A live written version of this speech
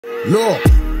Look,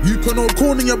 you can all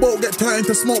corn in your boat, get turned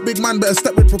into smoke, big man, better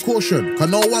step with precaution. Cause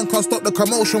no one can stop the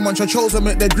commotion once your chosen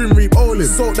make their grim reap rolling.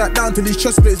 Soak that down till his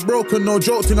chest splits broken, no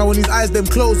joke thing, when his eyes them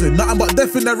closing. Nothing but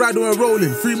death in the ride when we're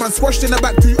rolling. 3 man squashed in the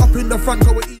back, 2 up in the front,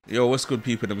 go eat. Yo, what's good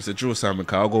people, them Mr. Drill Simon,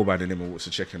 I'll go by the name of what's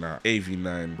checking out.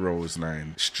 AV9,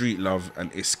 Rose9, Street Love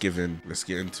and It's Given. Let's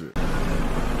get into it.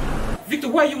 Victor,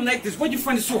 why are you like this? Why do you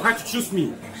find it so hard to trust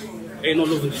me? Ain't no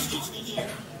love in the streets.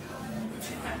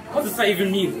 What does that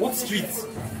even mean? What streets?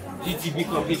 GTB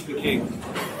club HBK.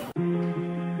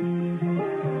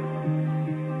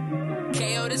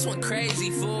 KO, this one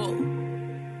crazy, fool.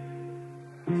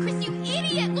 Chris, you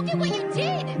idiot! Look at what you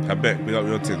did! I bet, without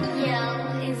your tin. Yo,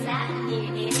 is that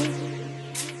it?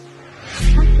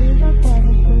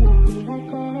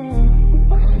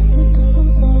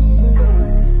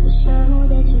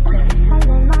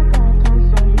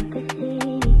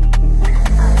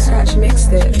 Scratch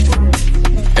mixed it.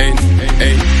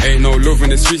 Ain't no love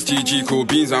in the streets, GG, cool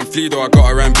beans, I'm fleed or I got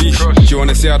her ambition. She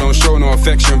wanna say I don't show no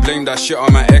affection, blame that shit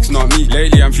on my ex, not me.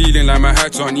 Lately I'm feeling like my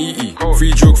heart's on EE.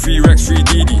 Free drug, free Rex, free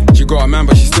DD. She got a man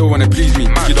but she still wanna please me.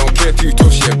 She don't care too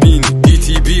tough, she a beanie.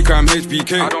 DTB, I'm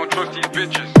HBK. I don't trust these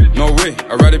bitches. No way,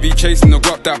 I'd rather be chasing the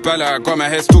guap that ballot. I got my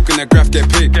head stuck in the graph, get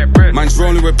paid. Man's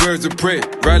rolling with birds of prey.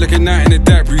 Right like a night in the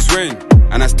dark, Bruce Wayne.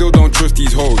 And I still don't trust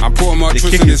these hoes. I'm putting my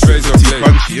trust in this razor blade.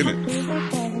 Punchy,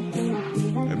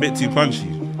 innit? A bit too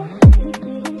punchy.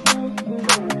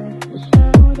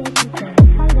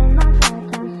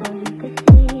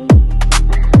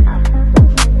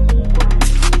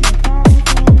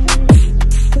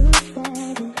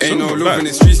 Ain't no love in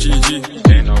the streets,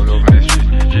 GG. Ain't no love in the streets,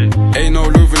 GG. Ain't no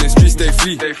love in the streets, stay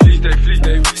free.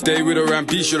 Stay with her and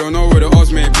peace, you don't know where the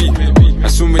odds may be.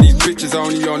 And some of these bitches are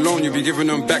only on loan, you'll be giving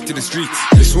them back to the streets.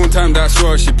 This one time that I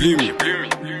saw her, she blew me.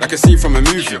 Like a scene from a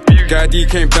movie. Guy D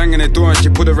came banging the door and she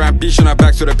put a rampiche on her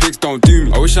back so the pigs don't do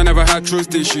me. I wish I never had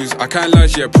trust issues, I can't lie,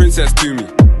 she a princess to me.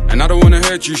 And I don't wanna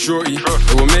hurt you, shorty.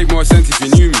 It will make more sense if you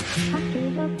knew me.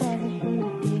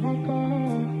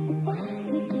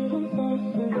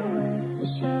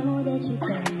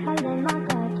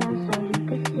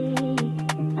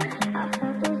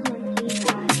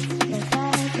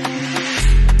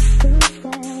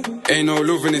 Ain't no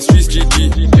love in the streets, GG.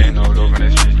 Ain't no love in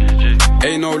the streets, GG.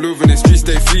 Ain't no love in the streets,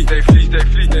 stay free.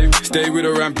 Stay with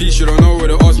her and peace, you don't know where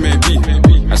the odds may be.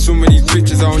 And some of these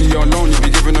bitches are only on loan, you'll be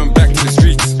giving them back to the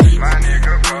streets. My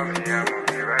nigga call me, I'ma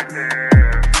be right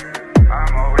there.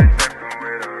 I'm always stepping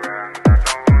with her around, I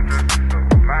don't want to stop.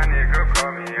 My nigga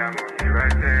call me, I'ma be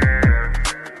right there.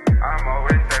 I'm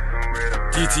always stepping with her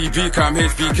around. DTB, I'm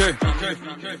HBK.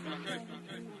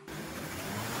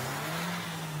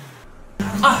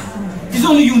 It's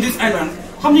only you in this island.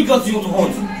 How many girls do you want to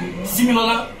hold?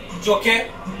 Similola, Joke,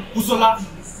 Usola.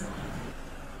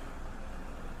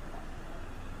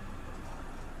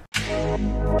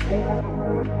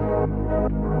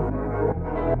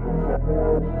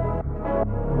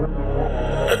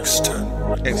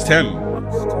 X10.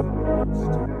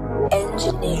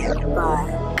 Engineered by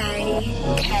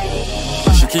AK.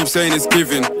 She keeps saying it's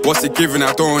giving, what's it giving?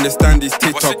 I don't understand these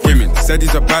TikTok women. Said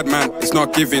he's a bad man, it's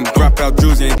not giving. Rap out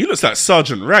Jules ain't. He looks like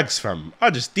Sergeant Rags, fam.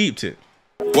 I just deeped it.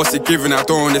 What's it giving? I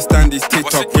don't understand these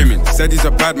TikTok women. Said he's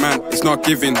a bad man, it's not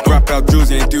giving. Rap out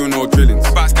Jules ain't doing no drillings.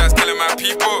 Fast guys killing my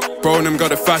people. Bro, them got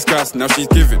the fast gas, now she's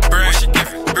giving. What's she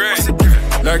giving? What's it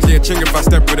giving? Likely a ching if I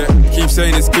step with it. Keep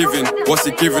saying it's giving. What's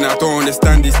it giving? I don't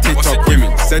understand these TikTok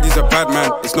women. Said he's a bad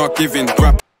man, it's not giving.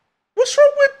 Rap. What's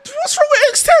wrong with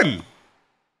X10?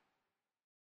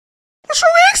 What's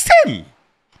wrong with X10?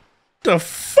 The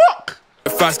fuck? The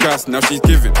fast gas, now she's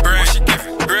giving. What's she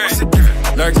giving? What's it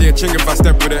giving? Likely a ching if I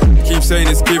step with it. Keep saying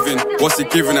it's giving. What's it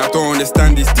giving? I don't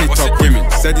understand these TikTok women.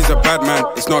 Said he's a bad man,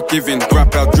 it's not giving.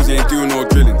 Rap out Jules ain't doing no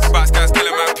drillings. Fast gas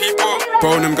killing my people.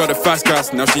 Bro, them got the fast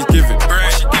gas, now she's giving.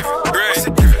 What's she giving? What's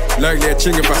it giving? Likely a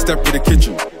ching if I step with the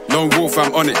kitchen. Lone wolf,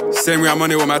 I'm on it. Same way I'm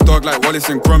on it with my dog like Wallace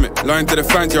and Gromit. Lying to the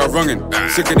fans, you're wronging.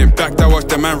 Sicker than back, I watch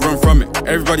the man run from it.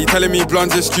 Everybody telling me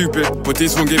blondes are stupid, but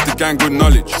this one gave the gang good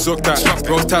knowledge. Suck that,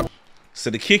 bro, tap. So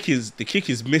the kick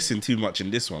is missing too much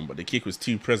in this one, but the kick was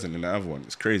too present in the other one.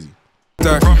 It's crazy.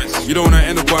 You don't wanna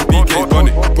end up on BK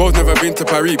bonnet. Bro's never been to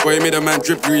Paris, boy, he made a man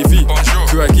drip Louis V.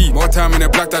 To a key, more time in the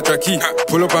black that tracky.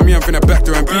 Pull up on me, I'm finna back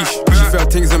to and beach. She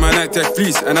felt things in my night tech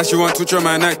fleece, and now she want to touch on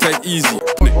my night tech easy.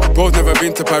 it. Both never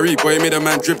been to Paris, boy, it made a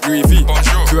man drip Louis V.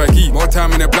 To a key, more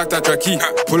time in a black that tracky.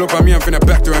 Pull up on me, I'm finna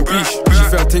back to and beach. She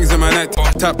felt things in my night,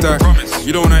 tapped her.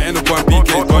 You don't wanna end up on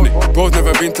BK, on it. Both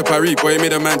never been to Paris, boy, it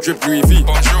made a man drip Louis V.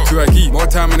 To a key, more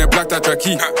time in a black that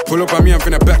tracky. Pull up on me, I'm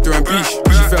finna back to and beach.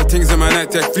 She felt things in my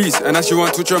night tech fleece, and now she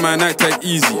want to try my night tech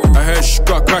easy. I heard she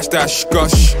got crash dash,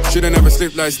 gosh. Shoulda never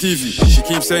slipped like Stevie. She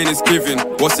keeps saying it's giving.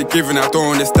 What's it giving? I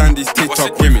don't understand these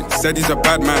TikTok women. Said he's a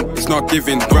bad man, it's not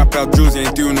giving. Rap out drills,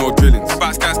 ain't doing no drillings.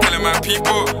 Fast guys killing my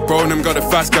people. Bro, them got a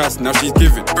fast gas, now she's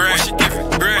giving. What's she giving?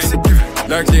 What's it giving?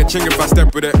 Likely a ching if I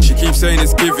step with it. She keeps saying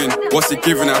it's giving. What's it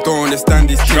giving? I don't understand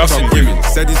these TikTok women.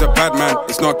 Said he's a bad man,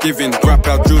 it's not giving. Rap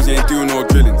out drills, ain't doing no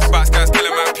drillings. Fast guys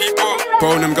killing my people.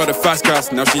 Bro, them got a fast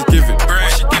gas, now she's giving.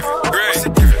 What's she giving? What's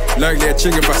it giving? Likely a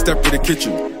ching if I step with the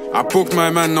kitchen. I booked my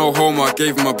man, no homework,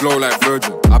 gave him a blow like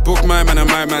Virgil. I booked my man and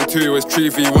my man too, it was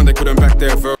 3v1, they couldn't back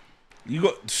their Virgil. You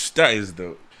got, that is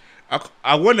though.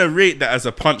 I want to rate that as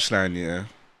a punchline, yeah,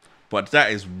 but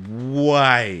that is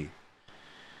why.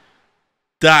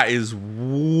 That is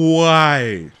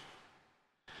why.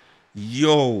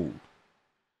 Yo.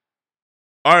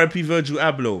 R.I.P. Virgil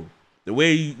Abloh. The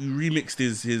way you remixed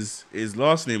his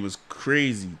last name was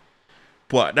crazy,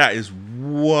 but that is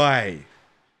why.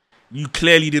 You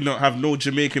clearly did not have no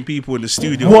Jamaican people in the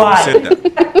studio when you said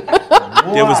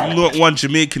that. There was not one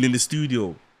Jamaican in the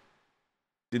studio.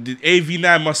 The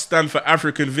AV9 must stand for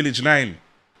African Village 9.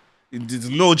 There's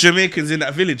no Jamaicans in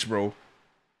that village, bro.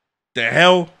 The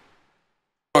hell?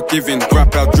 Not giving,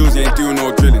 rap out drills, ain't doing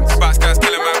no drillings. Fast guys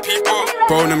killing my people.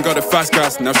 Bro, them got a fast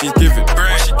gas, now she's giving.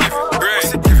 What's she giving?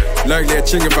 What's it giving? Likely a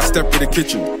ching if I step with the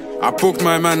kitchen. I booked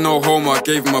my man, no homework,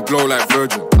 gave him a blow like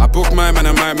Virgil. I booked my man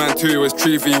and my man too, it was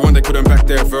 3v1, they couldn't back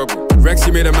their verbal.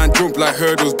 Rexy made a man jump like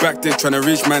hurdles back there, trying to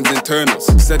reach man's internals.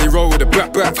 Said he roll with a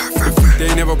black.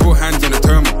 They never put hands on the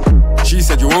terminal. She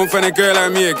said, you won't find a girl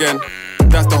like me again.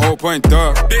 That's the whole point,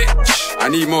 duh. Bitch. I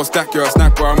need more stack, you're a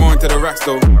snack, but I'm on to the racks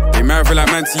though. They marvel like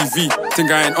man TV, think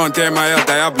I ain't on there, my El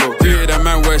Diablo. Created a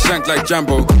man wear shank like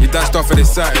Jambo. He dashed off of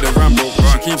this side of the Rambo.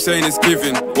 She keeps saying it's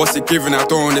giving, what's it giving? I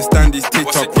don't understand these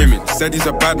TikTok women. Said he's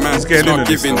a bad man, it's not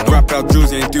giving. Rap out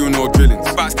drills, ain't doing no drillings.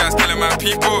 Fast guys killing my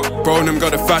people. Bro, them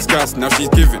got a fast gas, now she's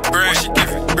giving. What's she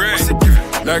giving? What's it giving?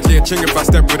 Likely a ching if I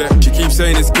step with it. She keeps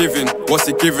saying it's giving. What's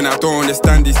it giving? I don't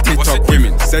understand these TikTok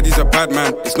women. Said he's a bad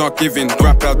man, it's not giving.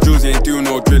 Rap out drills, ain't doing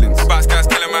no drillings. Fast guys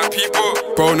killing my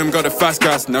people. Bro, them got a fast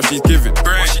gas, now she's giving.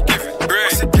 What's she giving?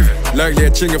 What's it giving? Likely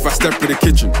a ching if I step with the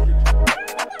kitchen.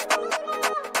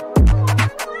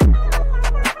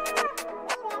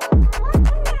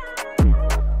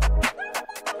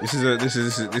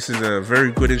 This is a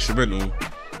very good instrumental.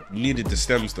 You needed the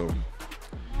stems though.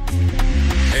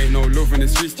 Ain't no love in the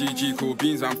streets, GG, cool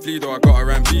beans, I'm flea though, I got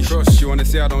her ambition. Trust, she wanna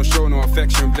say I don't show no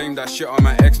affection, blame that shit on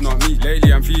my ex, not me.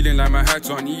 Lately I'm feeling like my heart's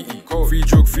on EE. Free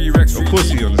drug, free Rex, free of course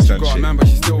you understand got shit. a man but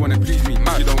she still wanna please me.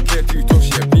 She don't care too tough,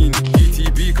 she a bean.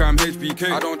 ETB, I'm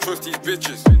HBK, I don't trust these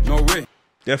bitches, no way.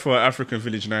 Therefore, African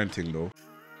Village 9 thing though.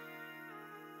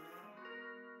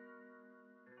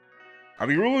 I'll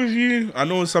be real with you. I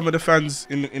know some of the fans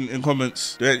in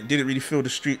comments they didn't really feel the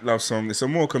street love song. It's a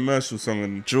more commercial song,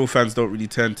 and drill fans don't really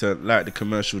tend to like the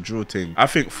commercial drill thing. I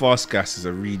think Fast Gas is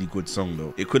a really good song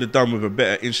though. It could have done with a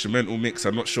better instrumental mix.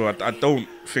 I'm not sure. I don't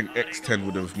think X10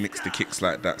 would have mixed the kicks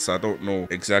like that, so I don't know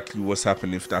exactly what's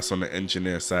happened if that's on the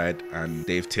engineer side and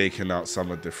they've taken out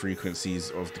some of the frequencies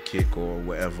of the kick or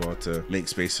whatever to make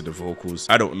space for the vocals.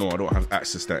 I don't know. I don't have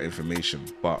access to that information,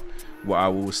 but what I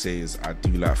will say is I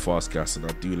do like Fast Gas and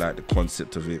I do like the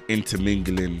concept of it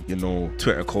intermingling, you know,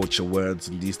 Twitter culture words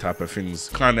and these type of things.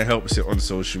 Kind of helps it on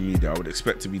social media. I would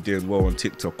expect to be doing well on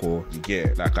TikTok, or you get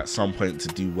it, like at some point to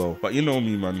do well. But you know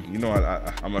me, man. You know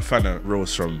I'm a fan of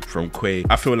Rose from Quay.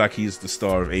 I feel like he's the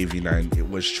star of AV9. It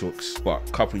was Chooks, but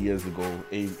a couple years ago,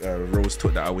 Rose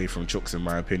took that away from Chooks in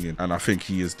my opinion, and I think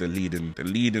he is the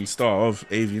leading star of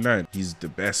AV9. He's the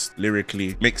best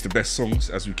lyrically, makes the best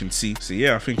songs as we can see. So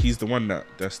yeah, I think he's the one that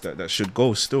should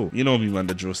go still. You know me, man,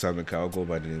 the drill Simon Cal. I'll go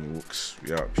by the name of Wooks.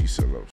 Yeah, peace and love.